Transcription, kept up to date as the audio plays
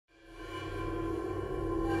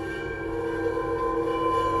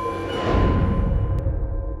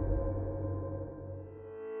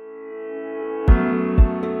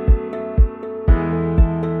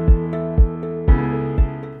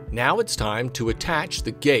Now it's time to attach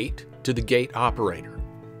the gate to the gate operator.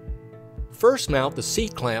 First, mount the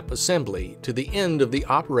C-clamp assembly to the end of the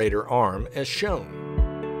operator arm as shown.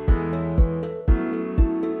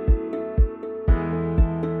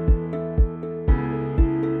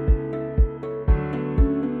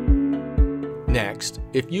 Next,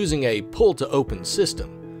 if using a pull-to-open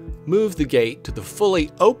system, move the gate to the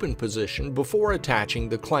fully open position before attaching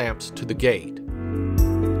the clamps to the gate.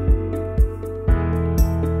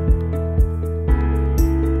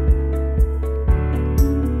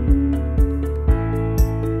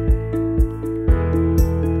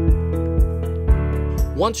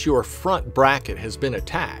 Once your front bracket has been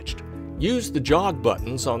attached, use the jog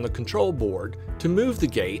buttons on the control board to move the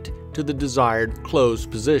gate to the desired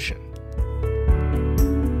closed position.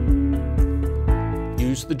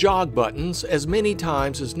 Use the jog buttons as many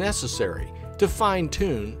times as necessary to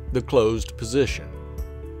fine-tune the closed position.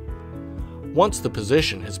 Once the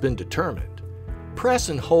position has been determined, press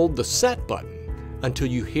and hold the Set button until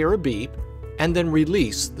you hear a beep and then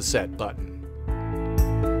release the Set button.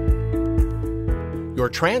 Your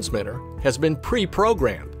transmitter has been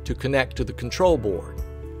pre-programmed to connect to the control board.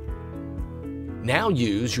 Now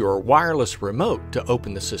use your wireless remote to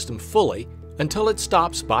open the system fully until it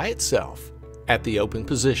stops by itself at the open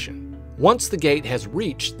position. Once the gate has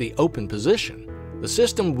reached the open position, the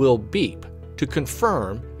system will beep to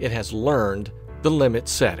confirm it has learned the limit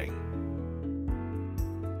setting.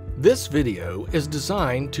 This video is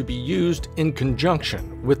designed to be used in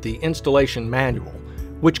conjunction with the installation manual,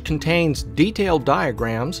 which contains detailed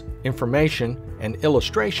diagrams, information, and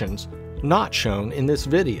illustrations not shown in this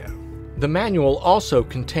video. The manual also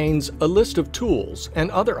contains a list of tools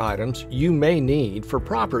and other items you may need for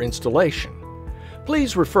proper installation.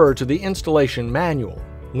 Please refer to the installation manual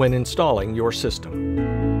when installing your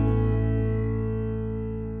system.